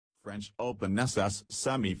French Open SS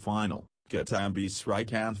semi-final, Kidambi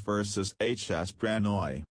Srikanth vs HS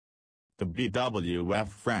Prannoy. The BWF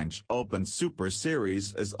French Open Super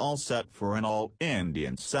Series is all set for an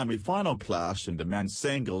all-Indian semi-final clash in the men's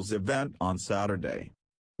singles event on Saturday.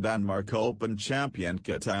 Denmark Open champion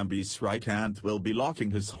Kidambi Srikanth will be locking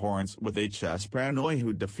his horns with HS Prannoy,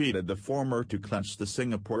 who defeated the former to clinch the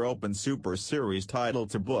Singapore Open Super Series title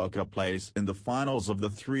to book a place in the finals of the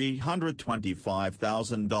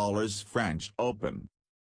 $325,000 French Open.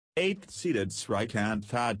 8th-seeded Srikanth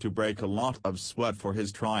had to break a lot of sweat for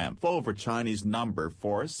his triumph over Chinese number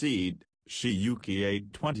 4 seed, Shi Yuqi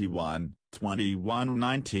 8-21,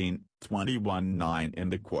 21-19, 21-9 in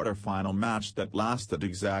the quarterfinal match that lasted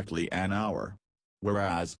exactly an hour.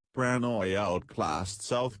 Whereas, Prannoy outclassed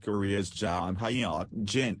South Korea's Jang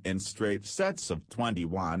Hyuk-jin in straight sets of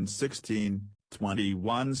 21-16,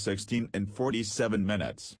 21-16 in 47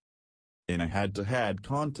 minutes. In a head-to-head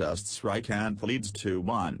contest, Srikanth leads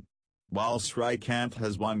 2-1. While Srikanth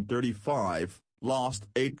has won 35, lost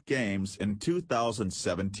 8 games in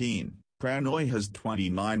 2017, Prannoy has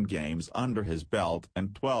 29 games under his belt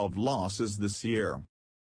and 12 losses this year.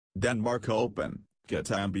 Denmark Open,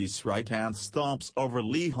 Kidambi Srikanth stomps over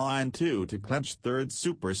Lee Hyun-2 to clinch third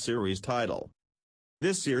Super Series title.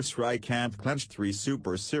 This year Srikanth clinched 3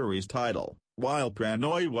 Super Series title, while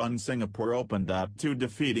Prannoy won Singapore Open that too,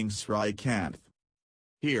 defeating Srikanth.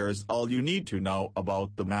 Here's all you need to know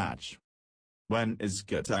about the match. When is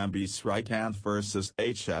Kidambi Srikanth vs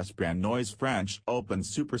HS Prannoy's French Open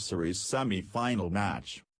Super Series semi-final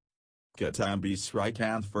match? Kidambi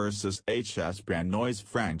Srikanth vs HS Prannoy's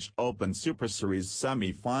French Open Super Series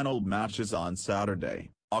semi-final match is on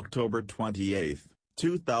Saturday, October 28,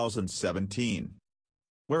 2017.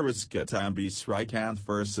 Where is Kidambi Srikanth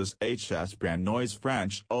vs HS Prannoy's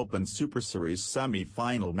French Open Super Series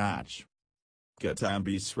semi-final match?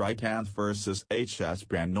 Kidambi Srikanth vs HS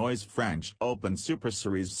Prannoy's French Open Super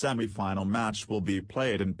Series semi-final match will be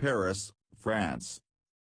played in Paris, France.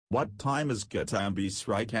 What time is Kidambi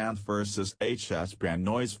Srikanth vs HS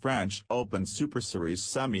Prannoy's French Open Super Series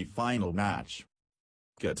semi-final match?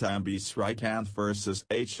 Kidambi Srikanth vs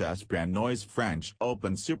HS Prannoy's French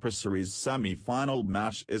Open Super Series semi-final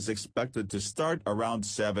match is expected to start around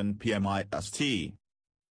 7 p.m. IST.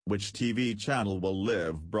 Which TV channel will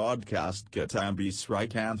live broadcast Kidambi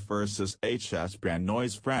Srikanth vs HS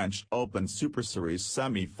Prannoy's French Open Super Series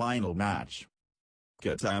semi-final match?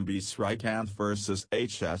 Kidambi Srikanth vs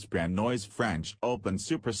HS Prannoy's French Open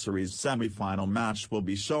Super Series semi-final match will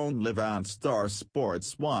be shown live on Star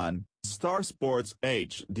Sports 1, Star Sports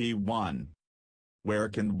HD 1. Where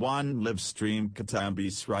can one live stream Kidambi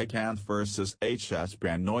Srikanth vs HS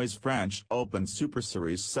Prannoy's French Open Super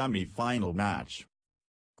Series semi-final match?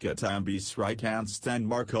 Kidambi Srikanth's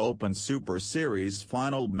Denmark Open Super Series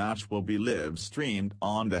final match will be live streamed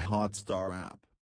on the Hotstar app.